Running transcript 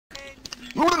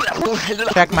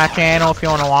Check my channel if you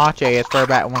want to watch it. It's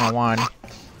Furbat 101.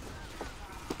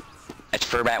 It's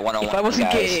Furbat 101. If I wasn't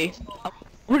guys. gay, I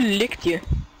would've licked you.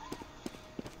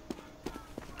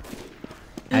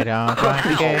 I don't want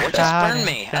to get What just caught burned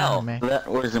me? in Hell. me. That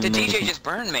was The amazing. DJ just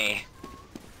burned me.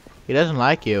 He doesn't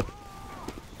like you.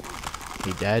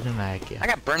 He doesn't like you. I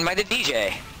got burned by the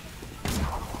DJ.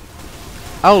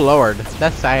 Oh lord,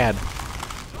 that's sad.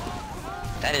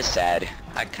 That is sad.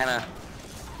 I kinda...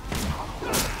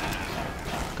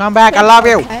 Come back, I love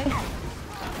you. Okay.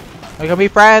 We can be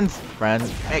friends. Friends.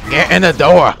 Hey, get in the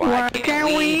door. Why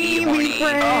can't we be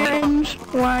friends?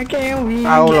 Why can't we?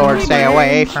 Oh lord, stay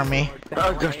away from me.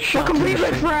 I got You shot can in be the my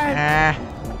face. friend.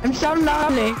 I'm so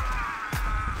lonely.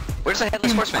 Where's the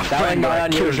Headless Horseman? That was my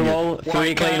unusual Why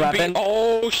 3 clean can't weapon.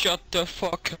 Oh, shut the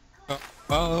fuck up.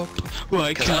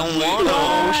 Why 'Cause I can't don't we wanna.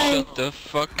 all shut the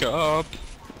fuck up?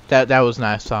 That was a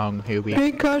nice song, Hubie.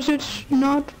 Because it's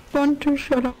not fun to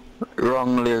shut up.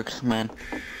 Wrong lyrics, man.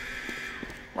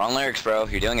 Wrong lyrics, bro.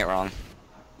 You're doing it wrong.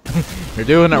 You're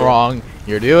doing it wrong.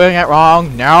 You're doing it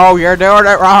wrong. No, you're doing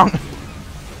it wrong.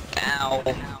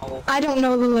 Ow. I don't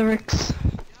know the lyrics.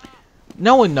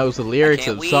 No one knows the lyrics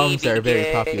Can't of we songs be that are very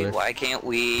gay? popular. Why can't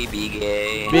we be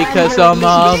gay? Because some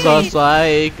of us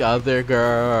like other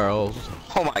girls.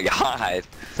 Oh my god.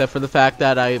 Except for the fact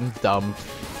that I'm dumb.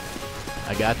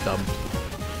 I got dumb.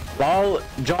 Well,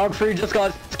 Jogfree just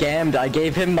got scammed. I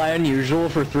gave him my unusual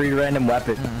for 3 random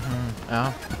weapons.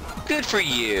 Oh. Good for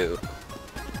you.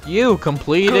 You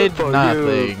completed Good for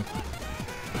nothing.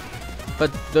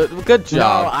 But good No,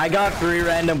 job. I got 3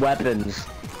 random weapons.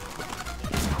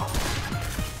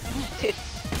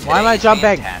 Why am I Today's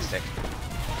jumping? Fantastic.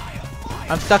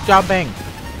 I'm stuck jumping.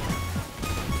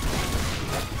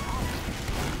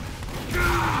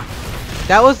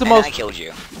 That was the And I most. killed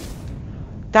you.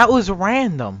 That was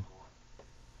random.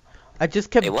 I just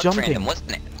kept It was jumping. random,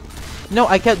 wasn't it? No,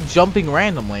 I kept jumping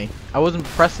randomly. I wasn't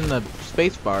pressing the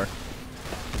space bar.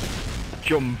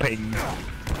 Jumping.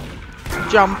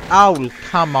 Jump! Oh,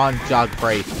 come on,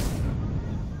 Jogfree.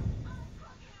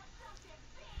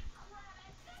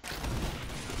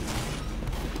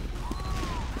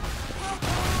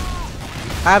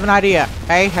 I have an idea.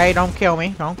 Hey, don't kill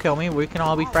me. Don't kill me. We can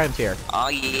all be friends here. Oh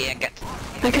yeah, I got.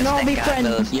 We can all be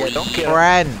friends. Yeah, don't kill.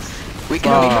 Friends. We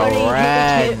can Oh,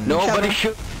 friends. Nobody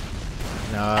shoot.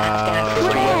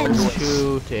 No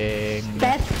shooting.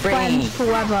 Best friends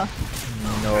forever.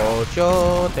 No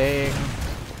shooting.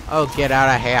 Oh, get out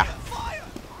of here.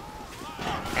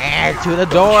 And to the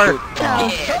door. No,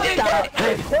 stop.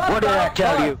 What did I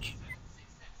tell you?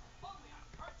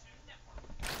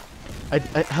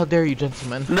 How dare you,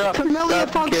 gentlemen? No. Familiar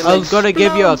Fox. I was gonna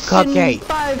give you a Close in cupcake.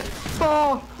 5,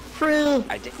 4, 3.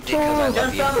 I did because I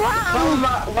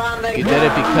love you. You did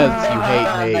it because you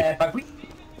hate me.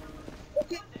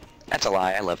 That's a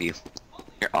lie. I love you.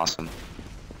 You're awesome.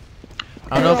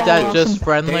 I don't know if that's just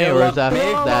friendly or is that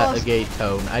a gay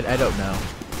tone. I don't know.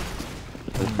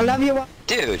 I love you.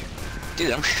 Dude,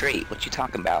 I'm straight. What you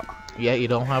talking about? Yeah, you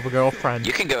don't have a girlfriend.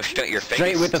 You can go shut your face.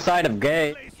 Straight with the side of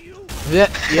gay.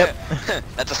 Yep.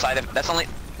 That's a side of. That's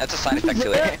a side effect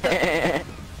to it.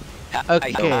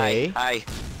 Okay. Hi.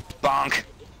 Bonk.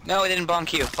 No, it didn't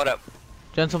bonk you. Hold up.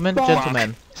 Gentlemen, Bonk.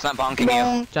 gentlemen, It's not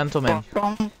bonking you. gentlemen.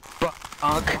 Wrong.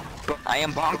 Bonk. I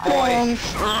am bonk boy.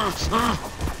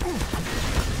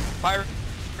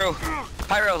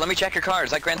 Pyro, let me check your car.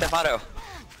 Is that Grand Theft Auto?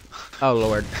 Oh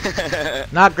lord.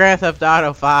 Not Grand Theft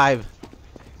Auto 5.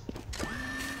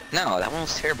 No, that one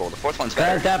was terrible. The fourth one's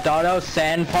Grand better. Theft Auto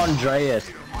San Andreas.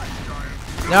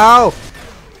 No!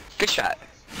 Good shot.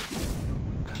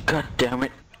 God damn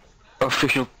it.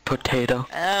 Official potato.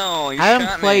 Ow, you I haven't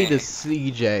shot played me. a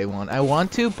CJ one. I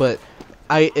want to, but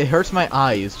it hurts my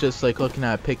eyes just like looking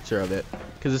at a picture of it.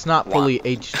 Because it's not fully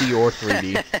HD or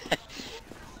 3D.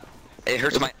 It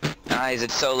hurts my eyes.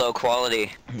 It's so low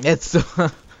quality. It's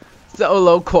so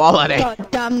low quality. God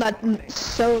damn, that's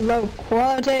so low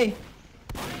quality.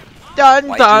 Dun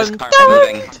Why dun is this car dun!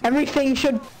 moving? Everything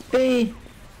should be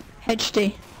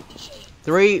HD.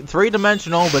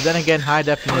 Three-dimensional, but then again high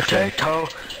definition.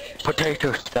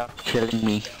 Potato, stop killing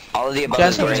me. All of the above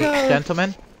is Gentlemen, great.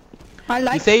 gentlemen, I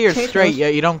like you say you're potatoes. straight,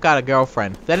 yet you don't got a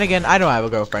girlfriend. Then again, I don't have a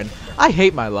girlfriend. I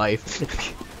hate my life.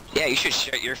 Yeah, you should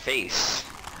shut your face.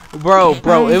 Bro,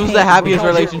 it was the happiest Because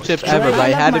you're relationship straight. ever, but I I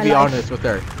had to love be my life. honest with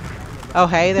her. Oh,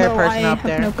 hey there, No, person I up have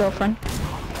there. no girlfriend.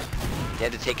 You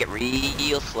had to take it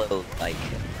real slow, like.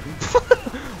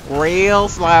 Real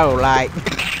slow, like.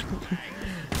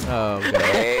 Oh, God.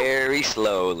 Very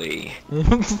slowly.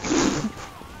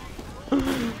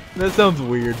 That sounds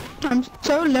weird. I'm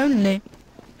so lonely.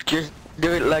 Just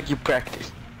do it like you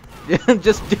practice.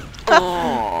 Just do.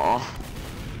 Oh.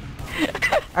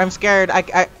 I'm scared.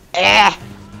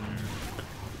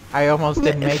 I almost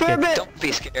didn't make it. Furbit. Don't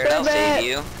be scared, I'll save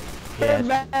you. Yes.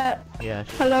 Furbit. Yes.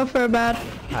 Hello, Furbit.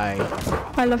 Hi.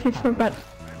 I love you, Furbit.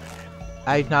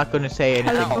 I'm not gonna say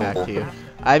anything Ow. back to you.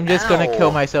 I'm just gonna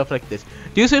kill myself like this.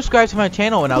 Do subscribe to my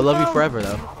channel and I'll love you forever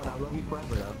though.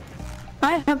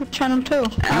 I have a channel too.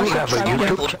 You have a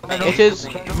YouTube channel? It is,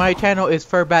 my channel is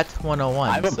I have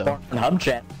Furbat101, a so. Pornhub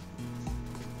chat.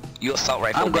 You assault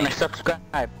rifle I'm me. gonna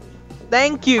subscribe.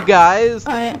 Thank you guys!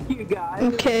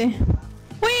 Okay.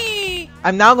 Whee!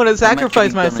 I'm now gonna I'm sacrifice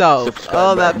actually gonna myself. subscribe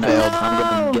Oh, that right now. failed.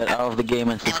 I'm gonna get out of the game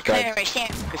and subscribe.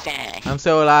 I'm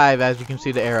so alive, as you can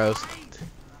see the arrows.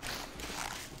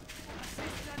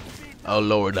 Oh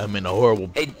lord, I'm in a horrible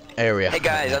area. Hey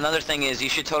guys, another thing is you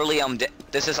should totally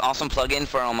this is awesome plugin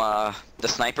from the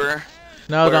sniper.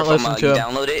 No, where don't from, listen to you him.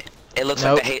 download it. It looks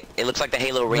Nope. like it looks like the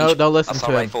Halo range. No, don't listen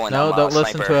assault to him. rifle and, No, don't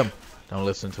listen sniper. to him. Don't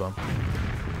listen to him.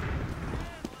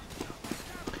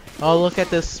 Oh, look at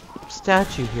this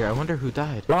statue here. I wonder who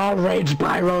died. Long range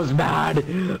pyro's bad.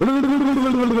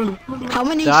 How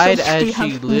many Died subs do as you she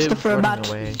have, lived Mr. running Furbit?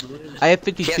 away. I have He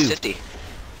 52. has 50.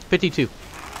 52.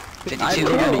 52.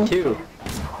 I'm too.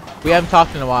 We haven't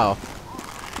talked in a while.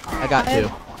 I got I- two.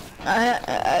 Dude,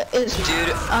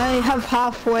 I have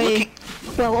halfway,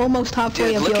 well, almost halfway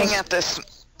dude, of looking yours. at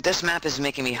this map is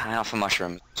making me high off a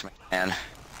mushroom, man.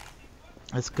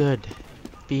 That's good.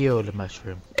 Feel the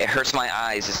mushroom. It hurts my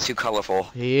eyes. It's too colorful.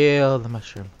 Feel the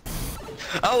mushroom.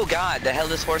 Oh God, the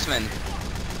Headless Horseman.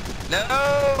 No!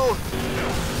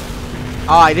 Oh,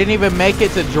 I didn't even make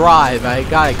it to drive. I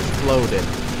got exploded.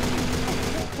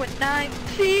 When I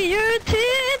see your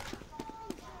tits.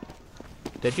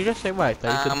 Did you just say what? I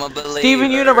thought you said- I'm a believer.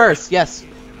 Steven Universe, yes.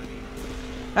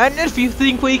 And if you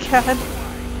think we can,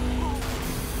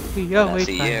 we When I always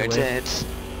see find your a way. tits.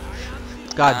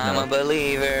 God I'm a no.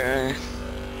 believer.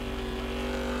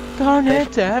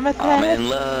 Garnet, amethyst, I'm in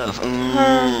love.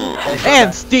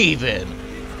 and Steven.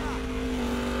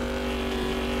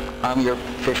 I'm your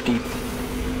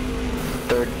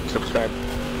 53rd subscriber.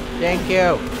 Thank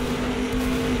you.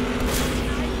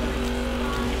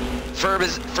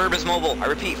 Ferb is mobile. I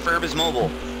repeat, Ferb is mobile.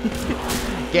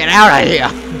 Get out of here.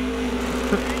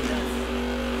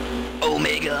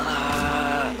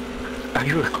 Omega. Are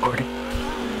you recording?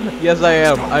 Yes, I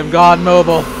am. I'm gone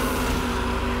mobile.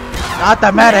 Not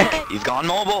the medic. He's gone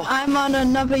mobile. I'm on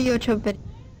another YouTube video.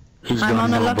 He's I'm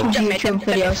gone on a lot of mobile. YouTube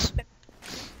videos.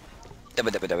 Yeah,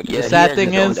 The he sad has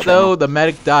thing his own is, channel. though, the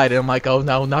medic died, and I'm like, oh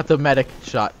no, not the medic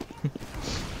shot.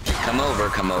 Come over,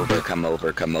 come over, come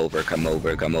over, come over, come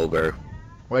over, come over.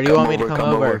 Where do you want me to come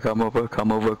over? Come over,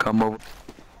 come over, come over.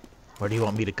 Where do you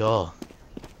want me to go?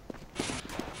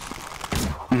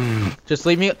 Just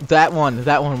leave me that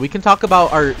one. We can talk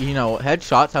about our, you know,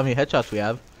 headshots. How many headshots we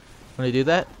have? Want to do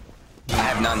that? I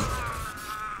have none.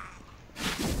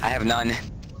 I have none.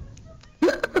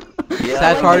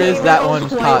 Sad part is that I was one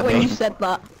quiet caught when me. you said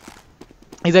that.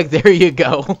 He's like, there you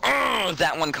go. Oh,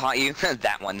 that one caught you.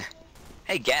 That one.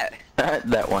 Hey, get.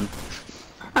 That one.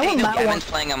 I Hey, want no, that one. Gavin's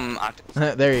playing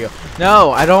There you go.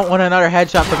 No, I don't want another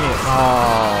headshot from you.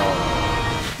 Oh,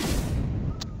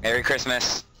 Merry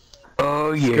Christmas.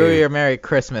 Oh yeah. screw your Merry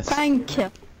Christmas. Thank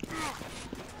you.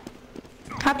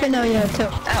 Happy New Year too.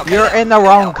 Okay, You're in the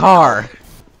wrong car.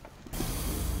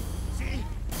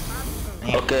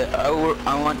 Okay, I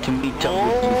want to meet up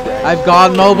with you guys. I've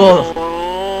gone mobile.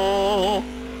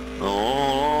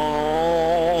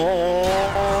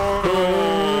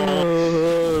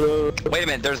 Wait a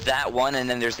minute, there's that one and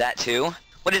then there's that two?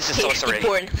 What is the sorcery?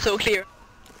 So clear.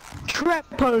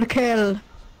 Triple kill.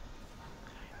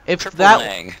 If Triple that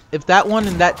lang. if that one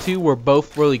and that two were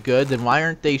both really good, then why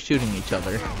aren't they shooting each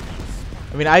other?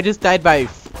 I mean, I just died by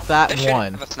that They should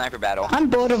one. have a sniper battle. I'm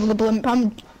bored of the blimp.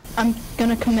 I'm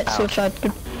gonna commit suicide.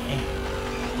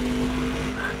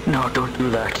 No, don't do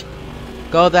that.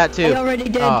 Go that too. I already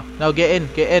did. Oh no, get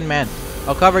in, man.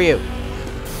 I'll cover you.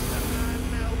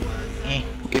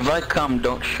 If I come,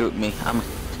 don't shoot me. I'm a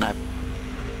sniper.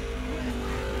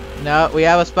 No, we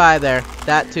have a spy there.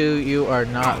 That too, you are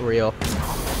not real.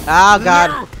 Oh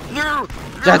god.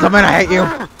 Gentlemen, I hate you.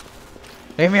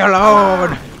 Leave me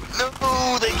alone. No,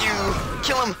 thank you.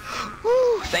 Kill him.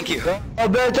 Woo, thank you.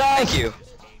 Thank you.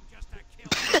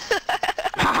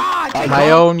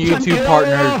 My own YouTube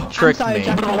partner I'm tricked sorry, me.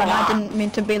 gentlemen. I didn't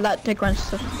mean to be that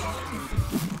aggressive.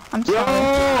 I'm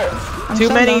sorry. I'm Too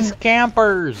so many lonely.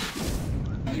 scampers.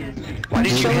 Why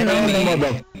did you hit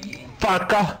me?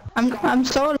 Fucker. I'm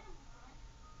so.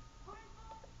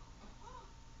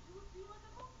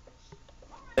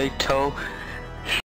 Hey, Toe,